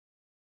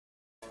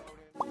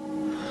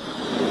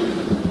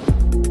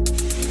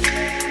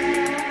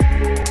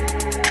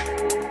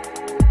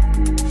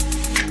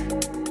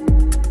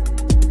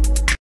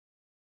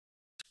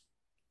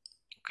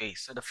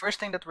so the first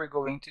thing that we're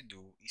going to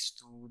do is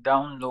to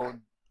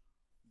download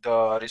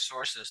the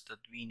resources that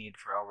we need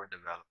for our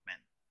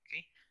development.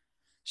 Okay,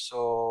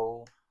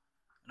 so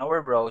in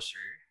our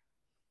browser,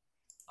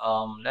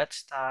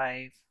 let's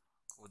type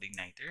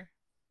CodeIgniter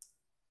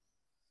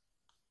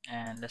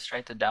and let's try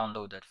to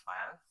download that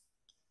file.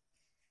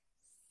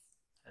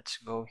 Let's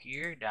go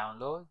here,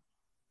 download,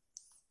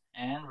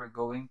 and we're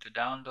going to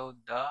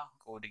download the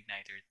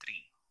CodeIgniter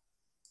 3.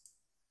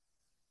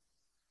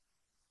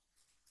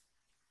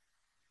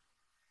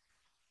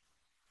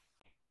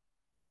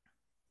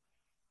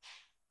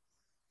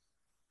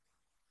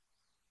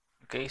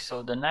 Okay,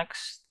 so the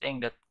next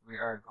thing that we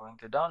are going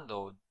to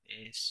download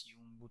is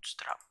yung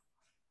Bootstrap.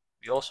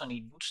 We also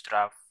need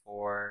Bootstrap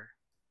for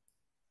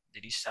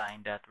the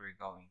design that we're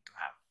going to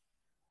have.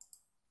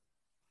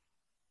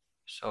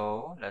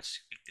 So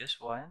let's click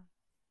this one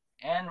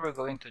and we're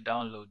going to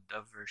download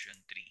the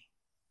version 3.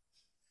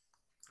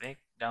 Click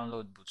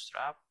download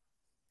Bootstrap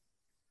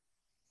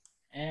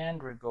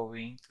and we're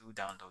going to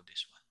download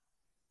this one.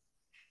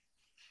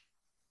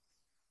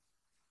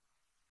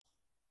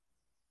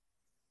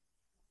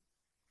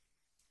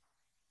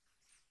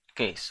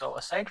 Okay, so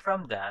aside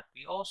from that,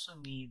 we also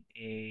need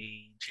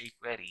a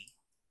jQuery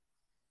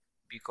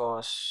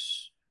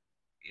because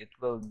it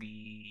will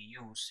be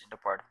used in the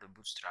part of the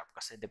Bootstrap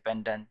kasi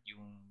dependent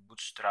yung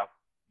Bootstrap,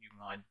 yung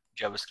mga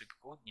JavaScript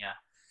code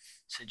niya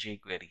sa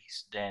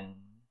jQueries. Then,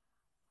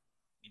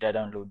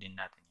 ida-download din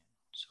natin yun.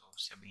 So,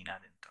 sabihin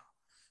natin to.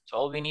 So,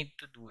 all we need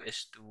to do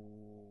is to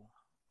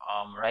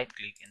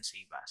right-click and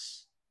save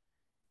as.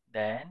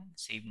 Then,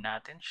 save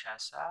natin siya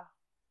sa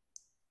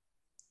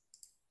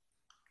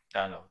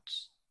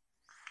downloads.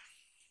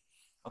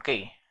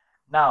 Okay.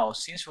 Now,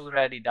 since we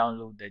already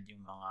downloaded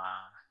yung mga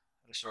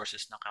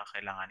resources na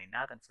kakailanganin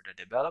natin for the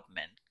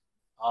development,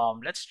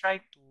 let's try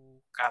to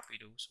copy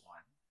those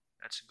one.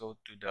 Let's go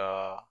to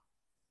the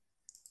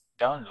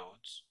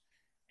downloads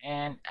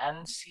and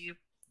unzip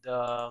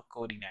the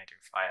CodeIgniter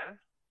file.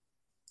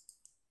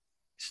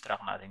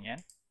 Extract natin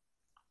yan.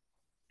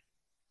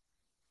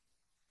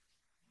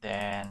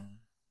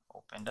 Then,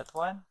 open that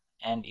one.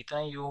 And ito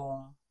na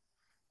yung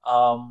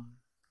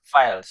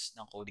files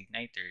ng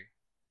CodeIgniter.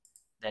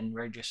 Then,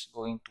 we're just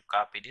going to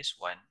copy this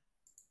one.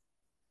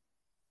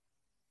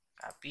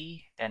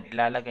 Copy. Then,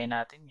 ilalagay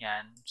natin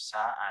yan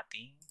sa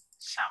ating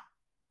SAMP.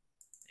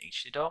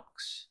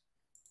 htdocs.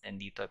 Then,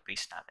 dito,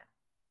 paste natin.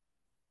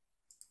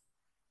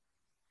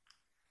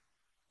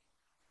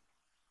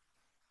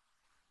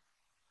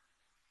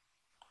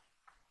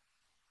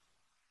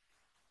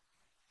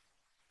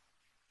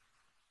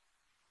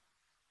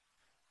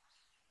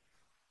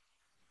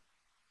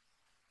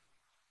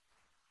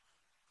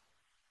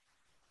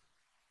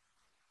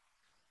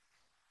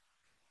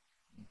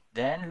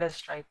 Then, let's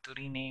try to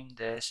rename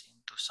this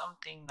into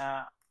something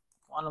na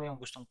kung ano yung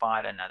gustong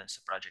pangalan natin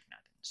sa project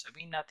natin.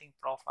 Sabihin natin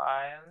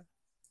Profile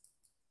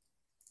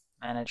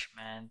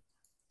Management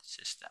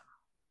System.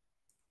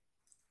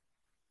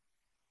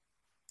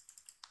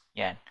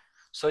 Yan.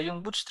 So,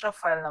 yung Bootstrap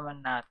file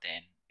naman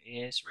natin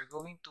is we're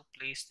going to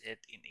place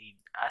it in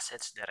a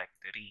assets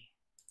directory.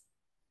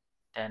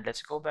 Then,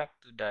 let's go back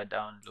to the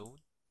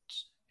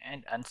downloads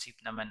and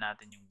unzip naman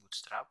natin yung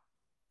Bootstrap.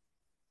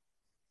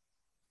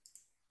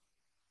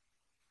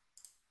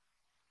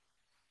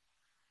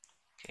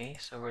 Okay,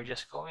 so we're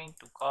just going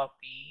to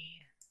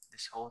copy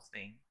this whole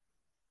thing.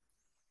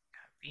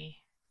 Copy.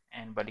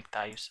 And balik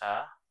tayo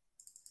sa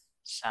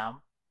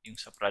SAMP,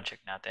 yung sa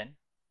project natin.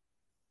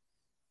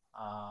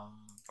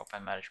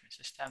 Profile Management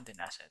System, then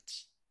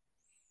Assets.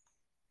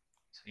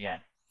 So,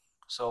 yan.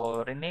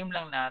 So, rename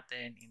lang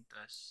natin into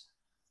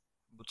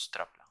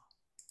Bootstrap lang.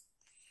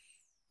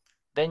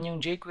 Then,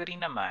 yung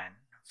jQuery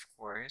naman, of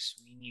course,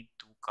 we need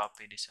to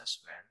copy this as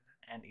well.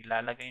 And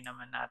ilalagay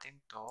naman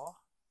natin to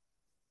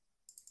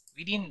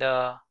within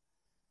the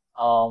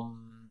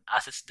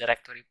assets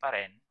directory pa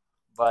rin,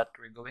 but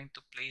we're going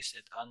to place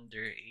it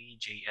under a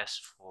JS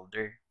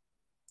folder.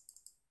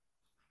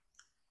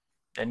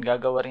 Then,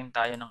 gagawa rin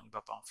tayo ng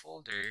iba pang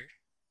folder.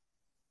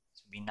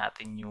 Sabihin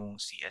natin yung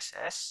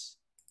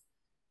CSS.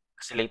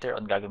 Kasi later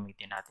on,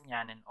 gagamitin natin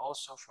yan. And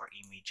also for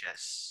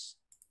images.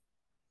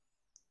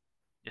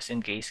 Just in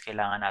case,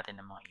 kailangan natin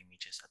ng mga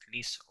images. At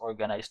least,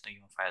 organized na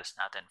yung files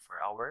natin for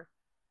our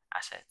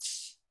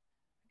assets.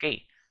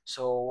 Okay.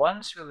 So,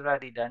 once we've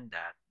already done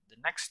that, the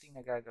next thing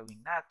na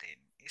gagawin natin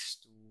is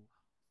to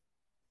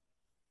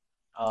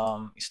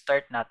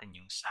start natin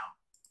yung SAMP.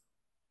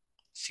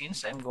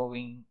 Since I'm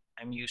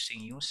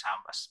using yung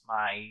SAMP as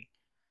my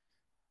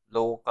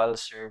local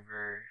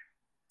server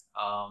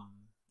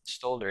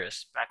installer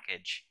as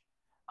package,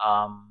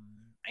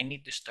 I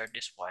need to start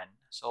this one.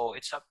 So,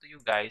 it's up to you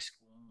guys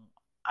kung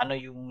ano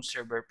yung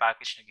server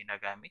package na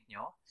ginagamit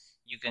nyo.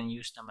 You can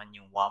use naman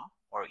yung WAMP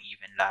or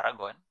even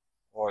Laragon,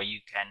 or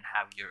you can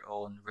have your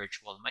own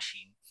virtual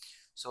machine.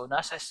 So,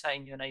 nasa sa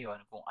inyo na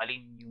yon kung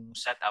alin yung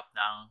setup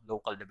ng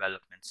local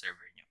development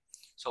server nyo.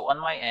 So,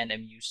 on my end,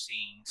 I'm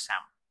using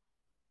SAMP.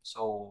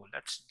 So,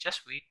 let's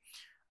just wait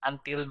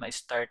until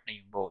ma-start na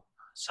yung both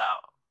sa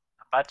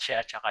Apache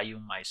at saka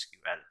yung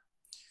MySQL.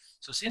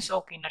 So since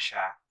okay na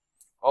siya,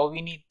 all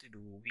we need to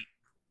do, we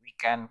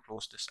can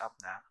close this up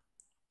na.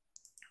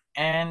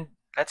 And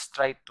let's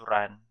try to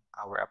run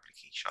our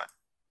application.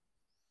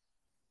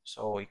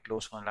 So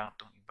i-close mo lang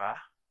itong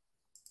iba.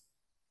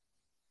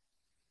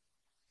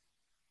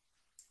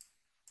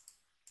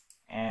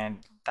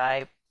 And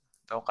type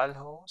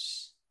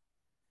localhost.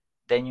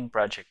 Then yung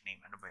project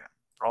name. Ano ba yun?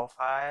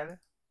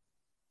 Profile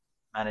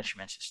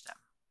Management System.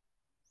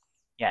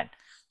 Yan.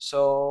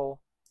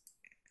 So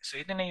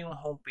ito na yung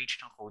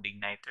homepage ng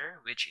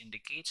CodeIgniter, which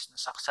indicates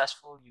na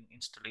successful yung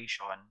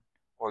installation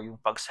or yung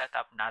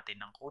pag-setup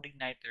natin ng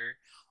CodeIgniter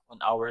on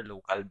our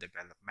local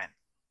development.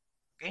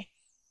 Okay?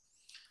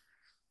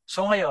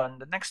 So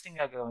ngayon, the next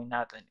thing gagawin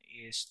natin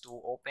is to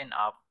open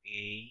up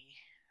the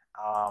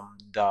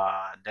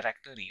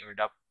directory or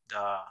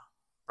the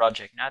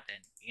project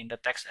natin in the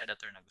text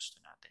editor na gusto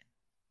natin.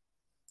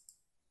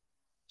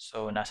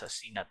 So nasa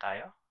C na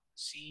tayo.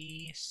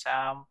 C,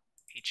 SAMP,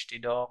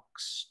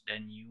 htdocs,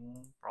 then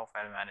yung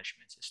profile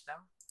management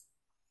system.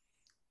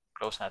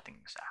 Close natin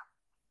isa.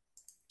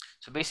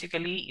 So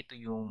basically, ito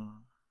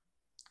yung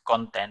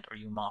content or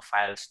yung mga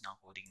files ng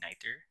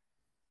CodeIgniter.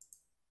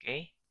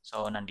 Okay?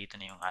 So nandito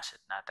na yung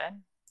asset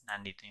natin.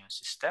 Nandito yung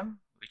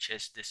system, which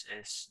is this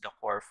is the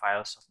core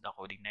files of the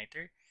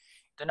CodeIgniter.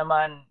 Ito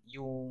naman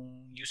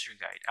yung user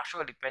guide.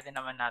 Actually, pwede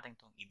naman natin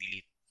itong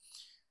i-delete.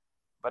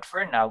 But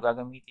for now,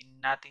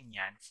 gagamitin natin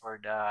yan for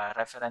the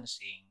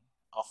referencing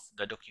of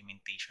the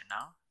documentation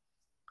ng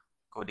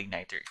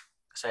CodeIgniter.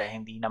 Kasi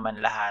hindi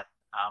naman lahat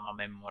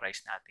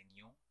ma-memorize natin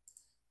yung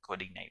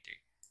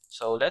CodeIgniter.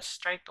 So let's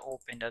try to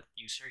open that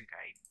user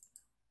guide.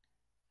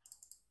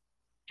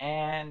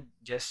 And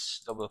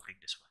just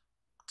double-click this one.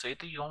 So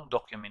ito yung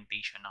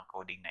documentation ng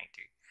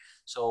CodeIgniter.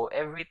 So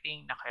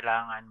everything na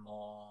kailangan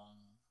mong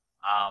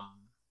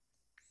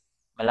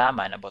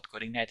malaman about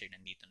CodeIgniter,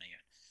 nandito na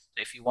yun. So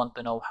if you want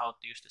to know how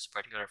to use this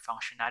particular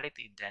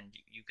functionality, then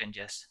you can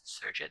just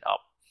search it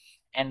up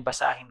and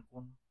basahin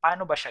kung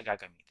paano ba siya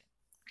gagamitin.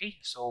 Okay,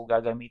 so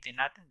gagamitin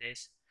natin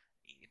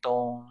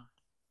itong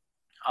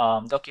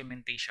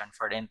documentation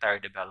for the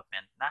entire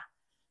development na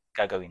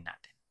gagawin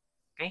natin.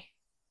 Okay?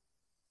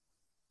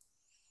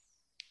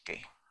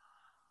 Okay.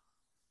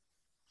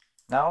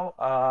 Now,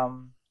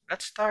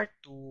 let's start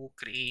to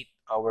create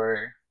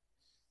our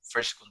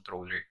first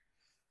controller.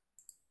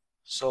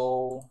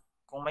 So,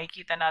 kung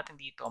makikita natin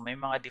dito, may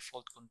mga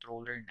default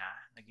controller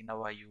na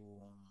ginawa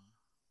yung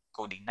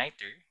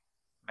CodeIgniter.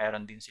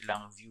 Meron din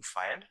silang view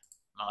file,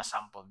 mga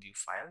sample view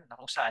file, na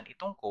kung saan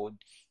itong code,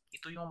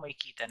 ito yung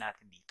makikita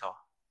natin dito.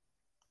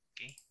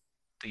 Okay?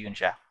 Ito yun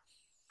siya.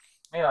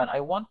 Ngayon,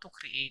 I want to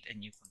create a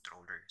new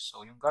controller.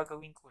 So, yung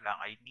gagawin ko lang,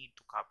 I need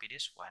to copy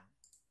this one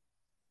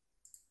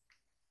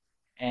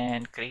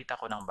and create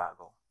ako ng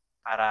bago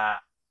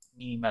para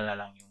minimal na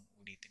lang yung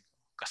ulitin ko.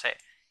 Kasi,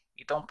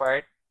 itong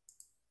part,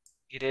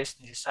 it is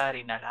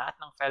necessary na lahat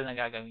ng file na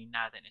gagawin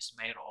natin is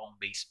mayroong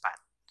base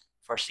path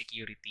for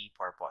security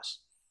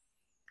purpose.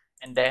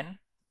 And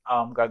then,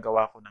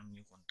 gagawa ko ng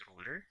new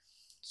controller.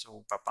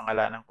 So,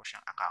 papangalanan ko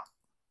siyang account.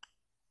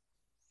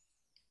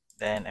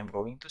 Then, I'm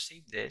going to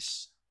save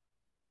this,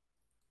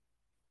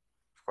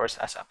 of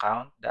course, as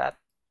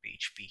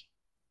account.php.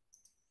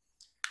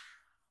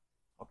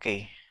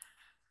 Okay.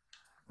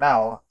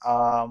 Now,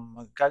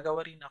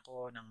 maggagawa rin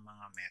ako ng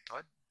mga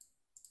method.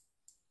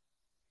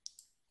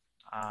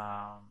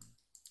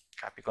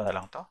 Copy ko na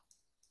lang to.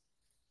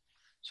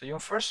 So,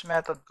 yung first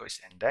method ko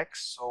is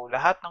index. So,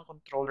 lahat ng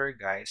controller,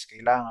 guys,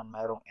 kailangan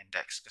mayroong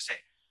index. Kasi,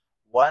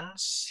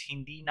 once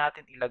hindi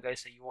natin ilagay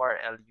sa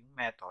URL yung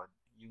method,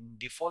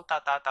 yung default na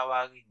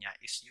tatawagin niya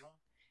is yung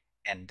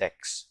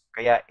index.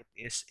 Kaya, it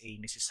is a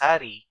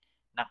necessary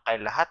na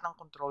kay lahat ng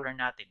controller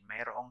natin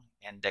mayroong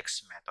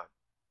index method.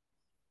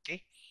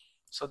 Okay?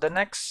 So, the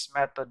next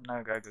method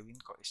na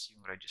gagawin ko is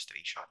yung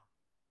registration.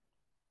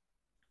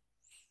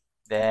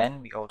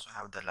 Then, we also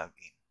have the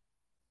login.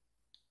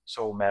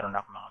 So, meron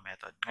akong mga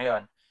method.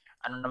 Ngayon,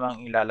 ano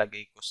namang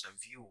ilalagay ko sa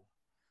view?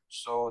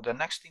 So, the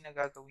next thing na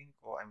gagawin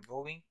ko, I'm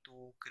going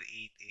to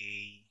create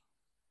a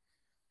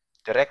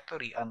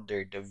directory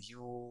under the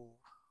view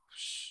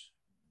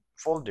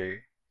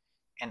folder,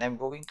 and I'm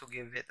going to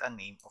give it a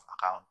name of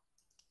account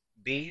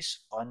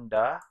based on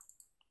the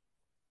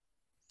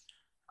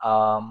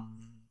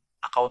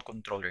account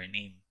controller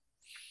name.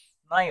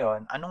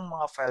 Ngayon, anong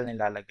mga file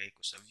nilalagay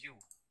ko sa view?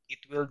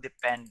 It will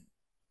depend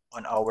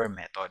on our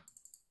method.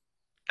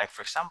 Like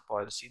for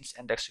example, since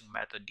index yung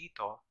method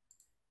dito,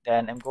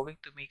 then I'm going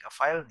to make a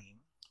file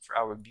name for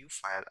our view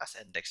file as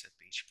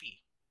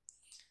index.php.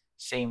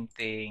 Same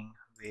thing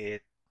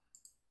with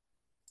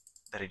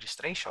the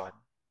registration.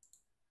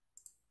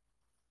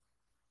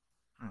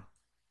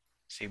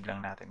 Save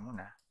lang natin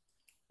muna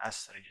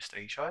as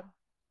registration.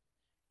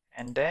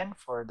 And then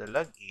for the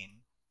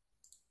login,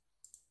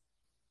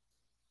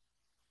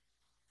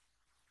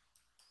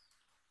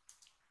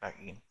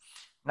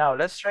 Now,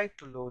 let's try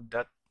to load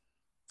that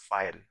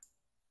file.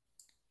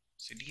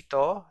 So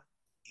dito,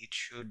 it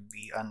should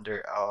be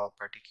under a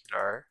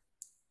particular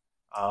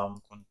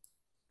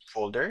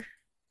folder,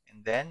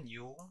 and then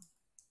yung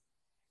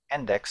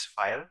index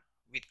file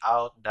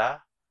without the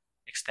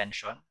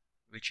extension,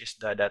 which is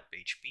the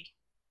 .php.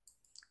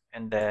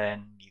 And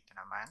then dito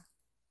naman.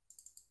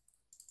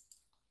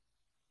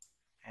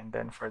 And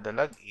then for the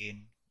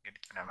login,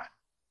 ganito naman.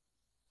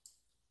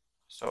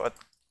 So at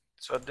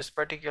this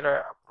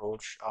particular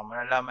approach,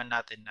 malalaman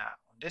natin na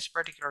on this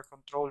particular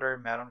controller,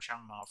 meron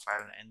siyang mga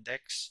file na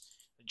index,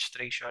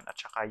 registration, at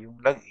saka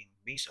yung login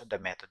based on the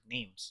method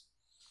names.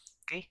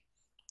 Okay?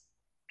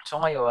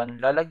 So ngayon,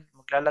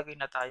 maglalagay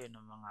na tayo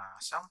ng mga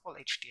sample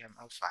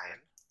HTML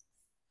file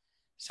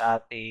sa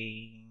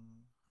ating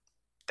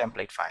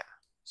template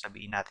file.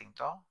 Sabihin natin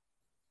to,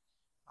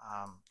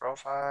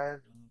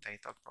 profile, yung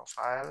title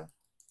profile,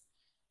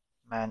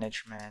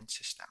 management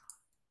system.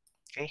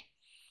 Okay?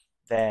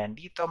 Then,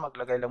 dito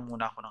maglagay lang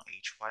muna ako ng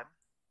H1.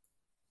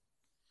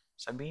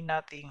 Sabihin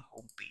natin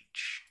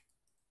homepage.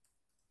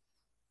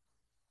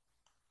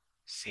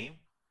 Save.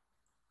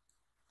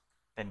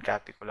 Then,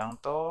 copy ko lang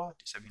to.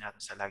 Sabihin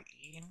natin sa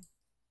login.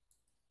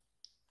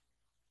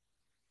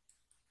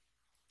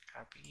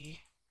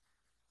 Copy.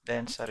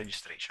 Then, sa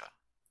registration.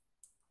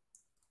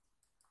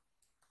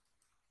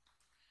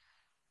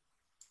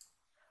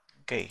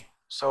 Okay.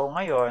 So,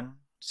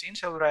 ngayon,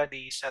 since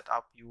already set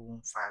up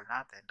yung file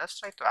natin, let's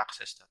try to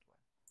access that one.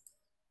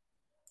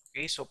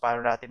 Okay, so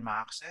para natin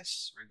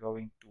ma-access, we're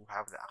going to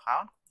have the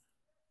account.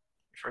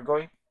 If we're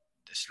going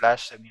to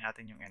slash, sabihin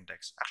natin yung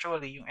index.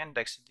 Actually, yung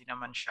index, hindi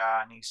naman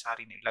siya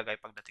necessary na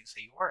ilagay pagdating sa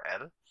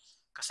URL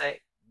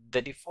kasi the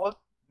default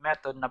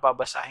method na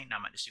babasahin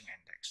naman is yung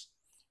index.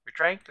 We're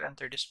trying to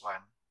enter this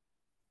one,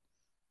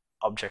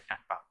 object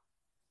not found.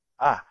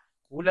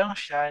 Kulang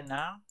siya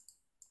ng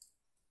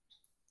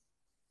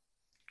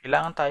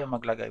kailangan tayo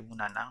maglagay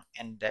muna ng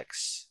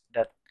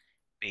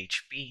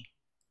index.php.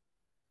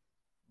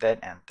 Then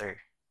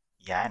enter.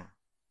 Yan.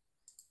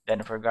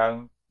 Then if we're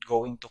going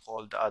to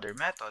call the other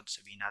method,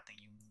 sabihin natin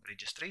yung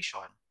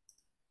registration.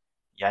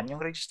 Yan yung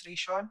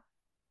registration.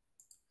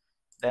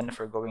 Then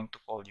if we're going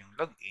to call yung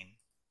login,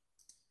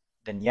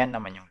 then yan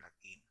naman yung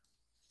login.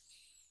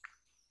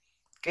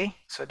 Okay?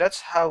 So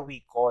that's how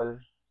we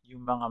call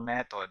yung mga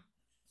method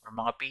or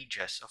mga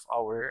pages of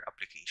our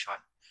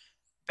application.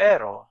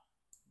 Pero,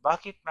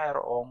 bakit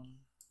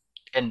mayroong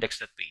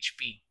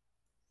index.php?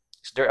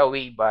 Is there a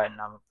way ba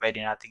na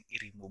pwede nating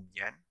i-remove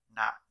yan?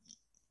 Na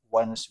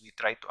once we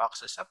try to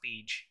access a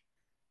page,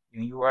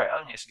 yung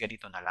URL niya is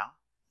ganito na lang?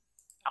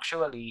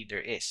 Actually,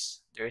 there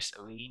is. There is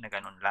a way na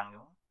ganun lang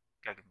yung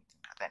gagamitin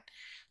natin.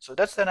 So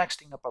that's the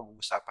next thing na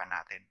pag-uusapan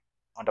natin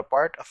on the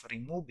part of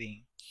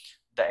removing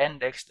the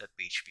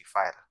index.php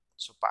file.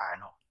 So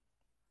paano?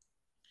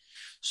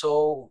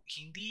 So,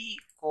 hindi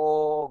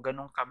ko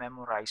ganun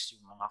ka-memorize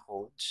yung mga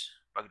codes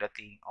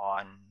pagdating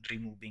on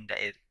removing the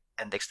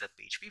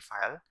index.php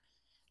file.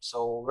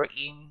 So,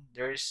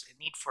 there's a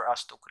need for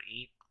us to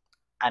create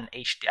an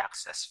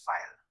htaccess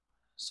file.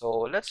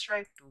 So, let's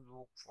try to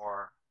look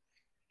for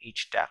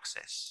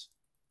htaccess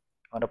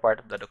on the part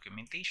of the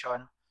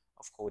documentation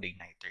of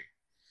CodeIgniter.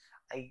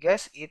 I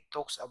guess it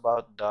talks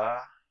about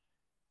the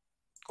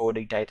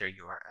CodeIgniter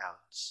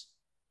URLs.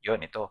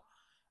 Yun, ito.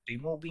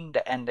 Removing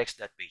the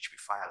index.php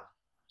file.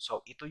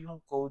 So, ito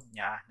yung code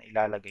niya na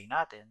ilalagay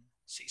natin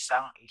sa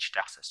isang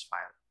htaccess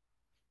file.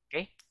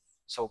 Okay?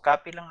 So,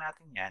 copy lang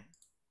natin yan.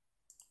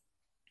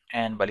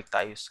 And balik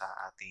tayo sa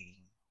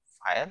ating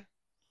file.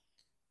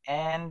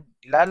 And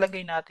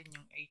ilalagay natin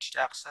yung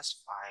htaccess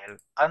file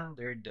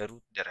under the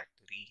root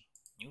directory.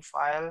 New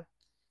file.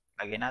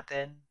 Lagay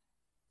natin.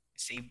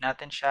 Save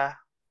natin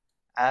siya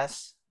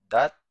as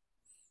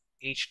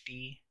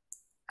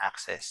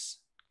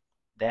 .htaccess.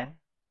 Then,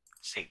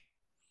 save.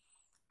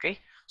 Okay?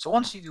 So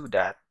once you do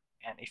that,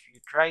 and if you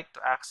try to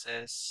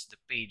access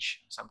the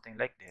page, something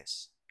like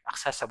this,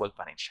 accessible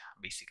pa rin siya,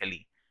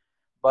 basically.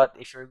 But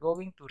if you're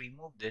going to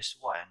remove this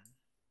one,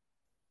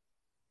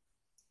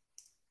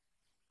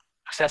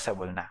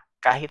 accessible na.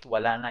 Kahit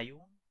wala na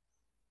yung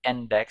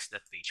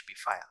index.php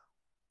file.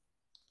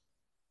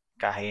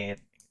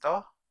 Kahit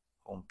ito,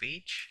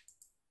 homepage,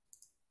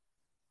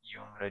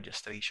 yung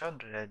registration,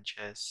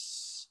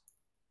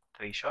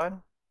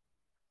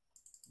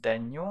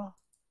 then yung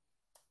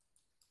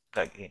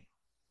login.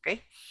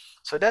 Okay?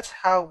 So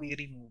that's how we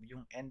remove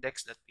yung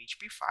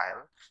index.php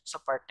file sa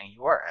part ng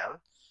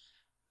URL.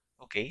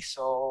 Okay,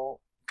 so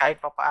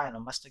kahit pa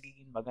paano, mas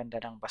nagiging maganda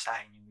ng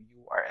basahin yung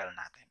URL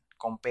natin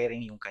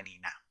comparing yung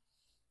kanina.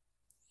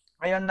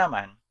 Ngayon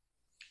naman,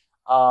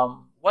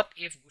 what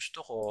if gusto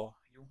ko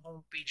yung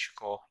homepage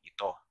ko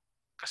ito?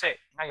 Kasi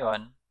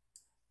ngayon,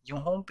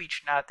 yung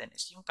homepage natin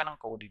is yung kanang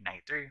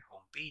CodeIgniter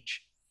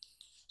homepage.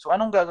 So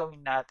anong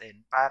gagawin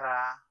natin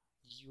para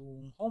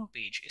yung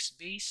homepage is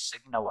based sa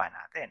ginawa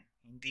natin,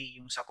 hindi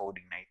yung sa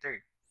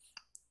CodeIgniter?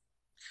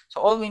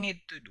 So all we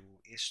need to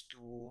do is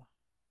to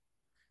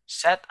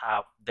set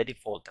up the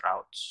default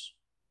routes.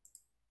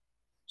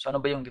 So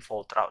ano ba yung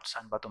default routes?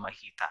 Saan ba ito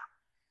makikita?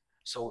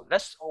 So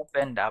let's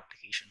open the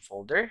application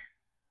folder,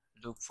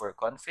 look for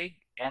config,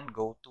 and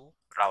go to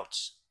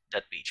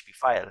routes.php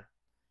file.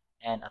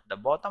 And at the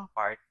bottom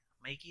part,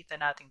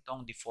 makikita natin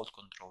tong default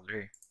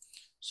controller.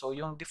 So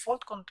yung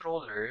default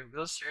controller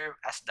will serve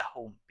as the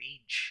home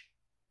page.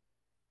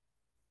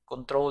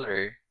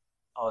 Controller,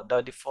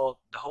 the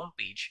home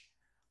page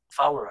of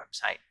our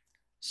website.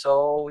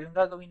 So, yung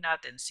gagawin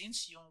natin,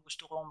 since yung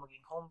gusto kong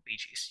maging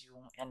homepage is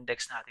yung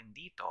index natin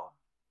dito,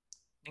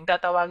 yung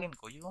tatawagin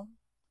ko yung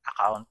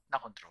account na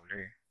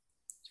controller.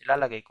 So,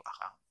 ilalagay ko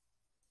account.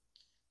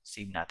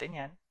 Save natin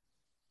yan.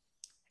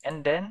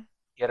 And then,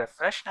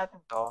 i-refresh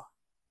natin to.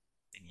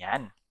 Then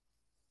yan.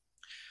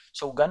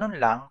 So,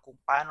 ganun lang kung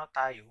paano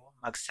tayo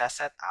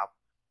magsa-set up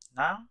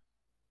ng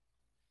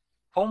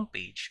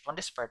homepage on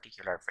this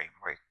particular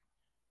framework.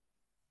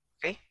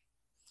 Okay?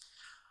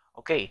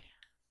 Okay.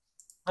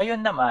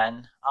 Ngayon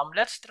naman,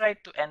 let's try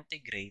to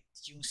integrate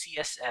yung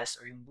CSS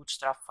or yung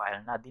Bootstrap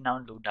file na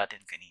dinownload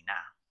natin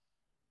kanina.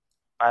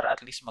 Para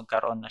at least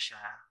magkaroon na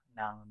siya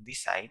ng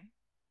design.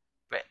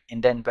 And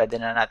then, pwede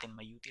na natin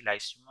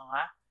ma-utilize yung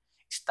mga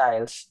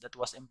styles that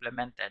was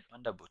implemented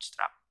on the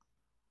Bootstrap.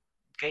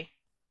 Okay?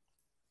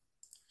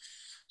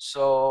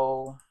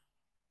 So,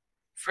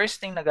 first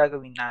thing na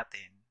gagawin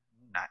natin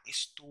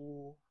is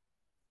to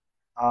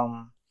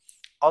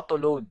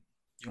auto-load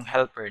yung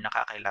helper na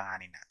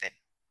kakailanganin natin.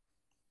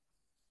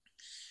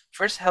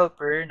 First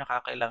helper na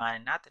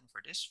kakailanganin natin for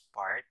this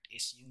part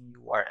is yung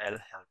URL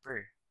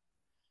helper.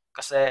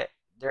 Kasi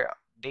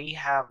they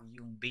have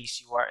yung base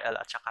URL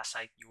at saka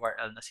site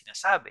URL na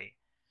sinasabi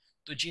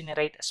to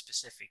generate a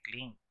specific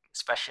link,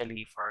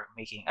 especially for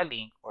making a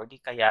link or di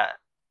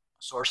kaya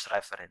source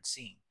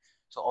referencing.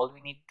 So all we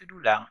need to do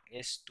lang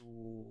is to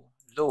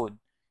load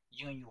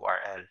yung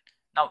URL.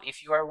 Now,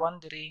 if you are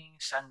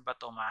wondering saan ba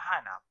ito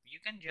mahanap,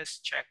 you can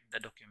just check the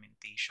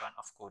documentation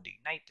of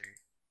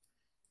CodeIgniter.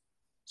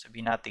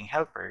 Sabihin nating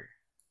helper.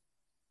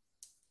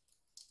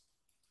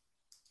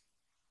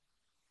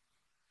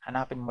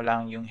 Hanapin mo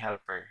lang yung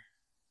helper.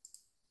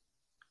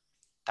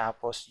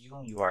 Tapos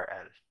yung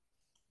URL.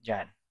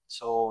 Diyan.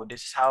 So,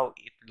 this is how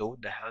it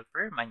load the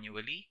helper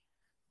manually.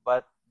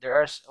 But there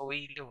is a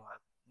way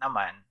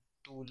naman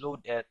to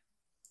load it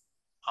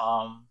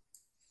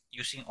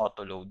using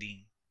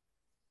auto-loading.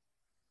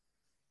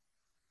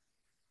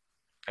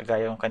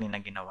 Kagaya yung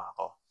kanina ginawa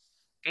ko.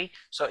 Okay?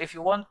 So, if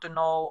you want to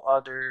know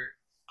other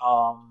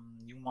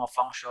yung mga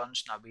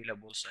functions na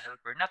available sa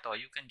helper na to,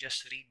 you can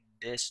just read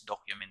this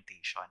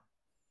documentation.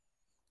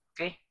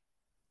 Okay?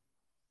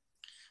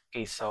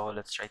 Okay, so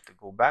let's try to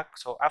go back.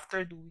 So,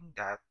 after doing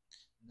that,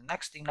 the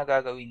next thing na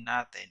gagawin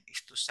natin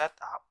is to set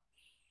up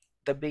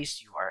the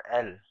base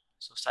URL.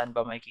 So, saan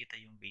ba makikita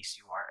yung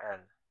base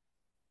URL?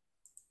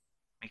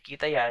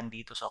 Makikita yan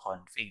dito sa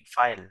config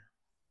file.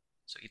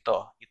 So,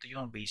 ito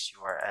yung base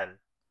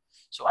URL.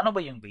 So, ano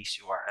ba yung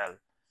base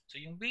URL? So,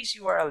 yung base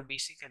URL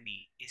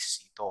basically is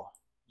ito,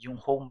 yung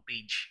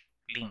homepage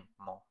link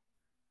mo.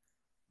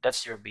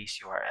 That's your base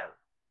URL.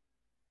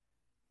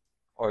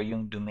 Or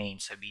yung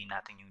domain, sabihin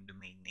natin yung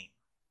domain name.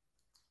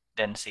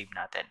 Then, save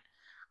natin.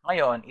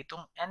 Ngayon,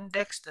 itong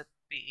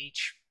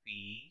index.php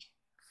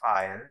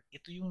file,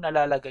 ito yung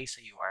nalalagay sa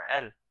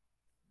URL.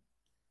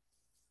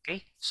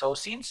 Okay? So,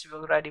 since we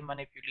already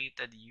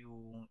manipulated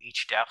yung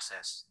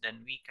htaccess,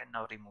 then we can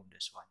now remove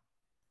this one.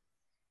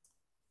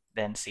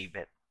 Then, save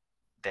it.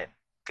 Then,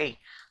 okay.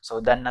 So,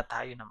 done na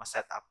tayo na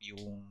ma-set up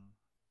yung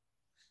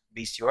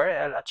base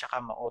URL at saka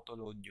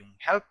ma-autoload yung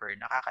helper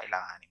na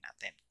kakailanganin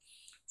natin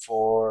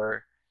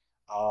for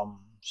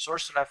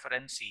source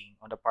referencing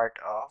on the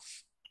part of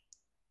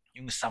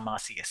yung sa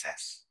mga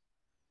CSS.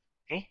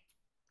 Okay?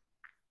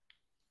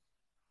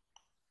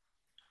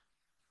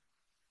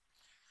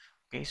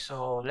 Okay,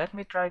 so let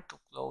me try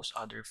to close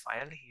other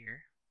file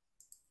here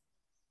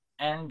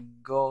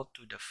and go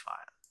to the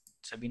file.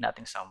 Sabihin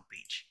natin sa home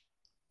page.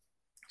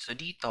 So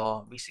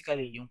dito,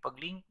 basically, yung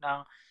pag-link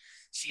ng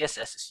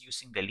CSS is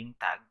using the link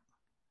tag.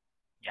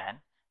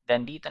 Yan.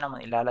 Then dito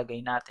naman ilalagay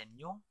natin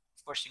yung, of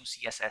course, yung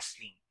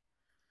CSS link.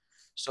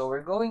 So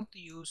we're going to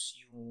use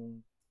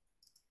yung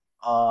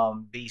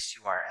base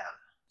URL.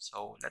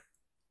 So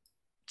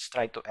let's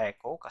try to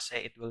echo kasi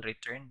it will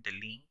return the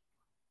link.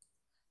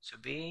 So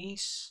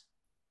base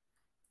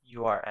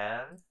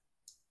URL.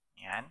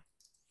 Yan.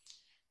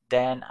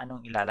 Then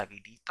anong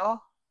ilalagay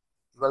dito?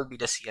 Will be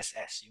the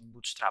CSS, yung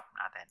Bootstrap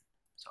natin.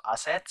 So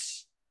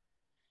assets.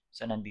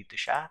 So nandito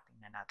siya.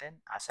 Tingnan natin.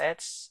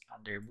 Assets,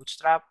 under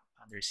Bootstrap,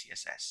 under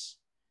CSS.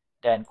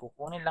 Then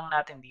kukunin lang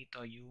natin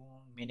dito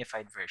yung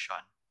minified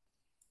version.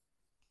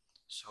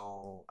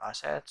 So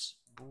assets,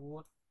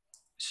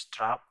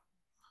 Bootstrap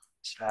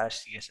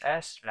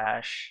 /CSS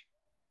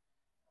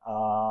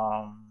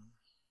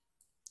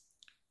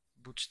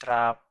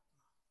Bootstrap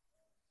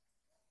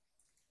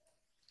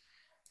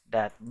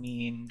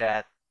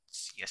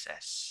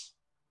 .mean.css.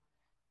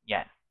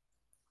 Yan.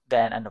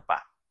 Then, ano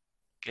pa?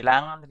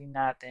 Kailangan rin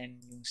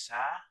natin yung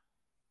sa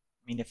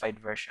minified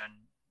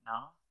version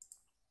ng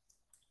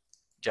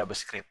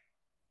JavaScript.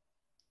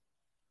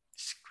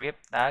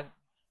 Script tag.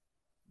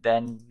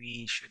 Then,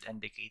 we should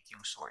indicate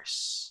yung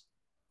source.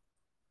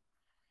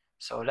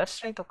 So, let's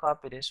try to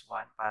copy this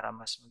one para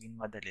mas maging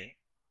madali.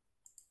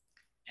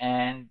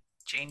 And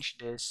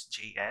change this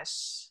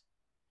JS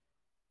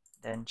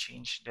then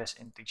change this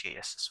into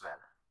JS as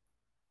well.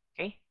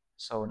 Okay?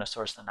 So,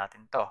 na-source na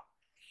natin to.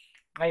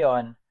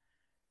 Ngayon,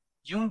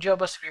 yung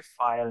JavaScript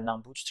file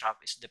ng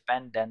Bootstrap is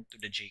dependent to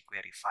the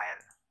jQuery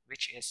file,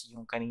 which is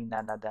yung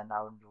kanina na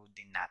download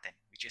din natin,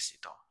 which is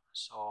ito.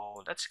 So,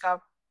 let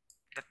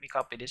me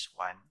copy this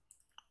one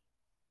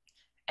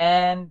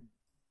and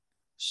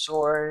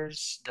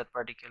source that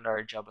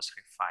particular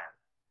JavaScript file.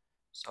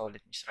 So,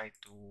 let me try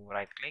to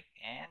right-click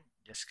and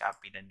just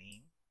copy the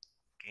name.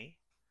 Okay?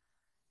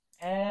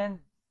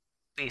 And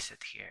paste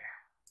it here.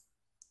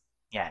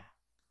 Yan.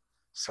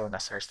 So,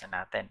 na-search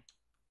na natin.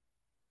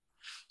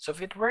 So,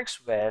 if it works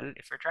well,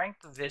 if you're trying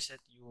to visit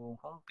yung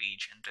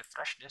homepage and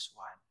refresh this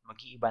one,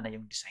 mag-iiba na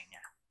yung design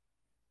niya.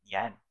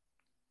 Yan.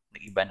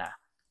 Nag-iba na.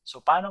 So,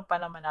 paano pa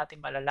naman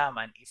natin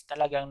malalaman if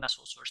talagang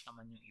nasosource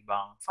naman yung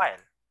ibang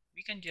file?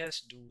 We can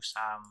just do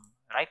some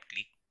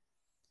right-click,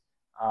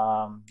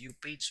 view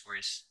page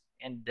source,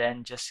 and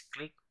then just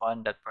click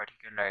on that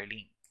particular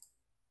link.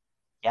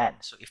 Yan.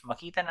 So, if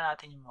makita na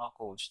natin yung mga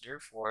codes,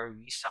 therefore,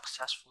 we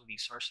successfully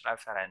source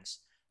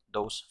reference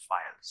those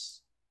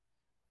files.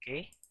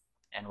 Okay?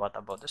 And what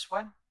about this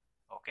one?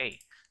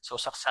 Okay. So,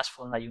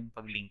 successful na yung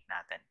pag-link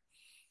natin.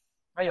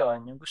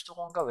 Ngayon, yung gusto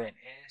kong gawin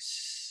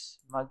is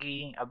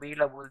maging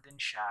available din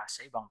siya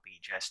sa ibang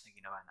pages na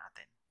ginawa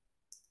natin.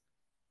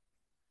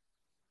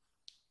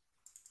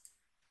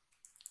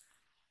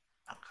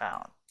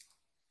 Account.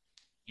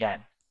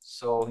 Yan.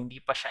 So, hindi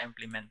pa siya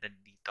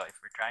implemented dito.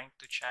 If we're trying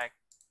to check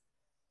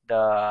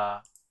the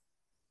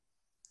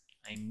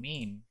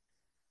main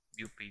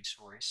view page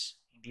source,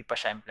 hindi pa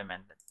siya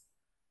implemented.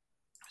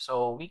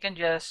 So, we can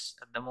just,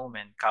 at the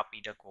moment,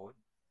 copy the code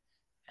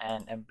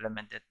and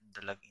implement it in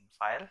the login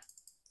file.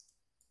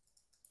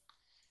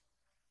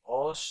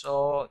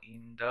 Also,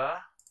 in the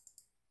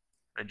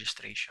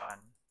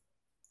registration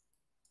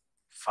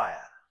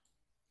file.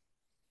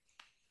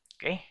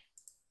 Okay?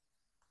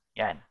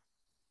 Yan.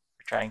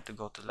 We're trying to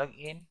go to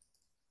login.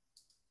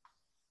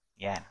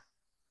 Yan.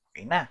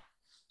 Okay na.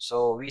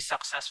 So, we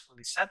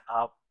successfully set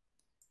up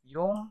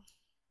yung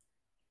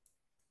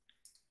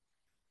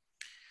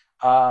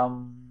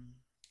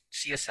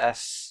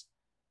CSS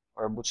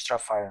or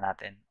Bootstrap file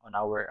natin on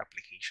our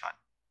application.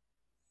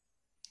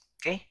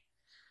 Okay?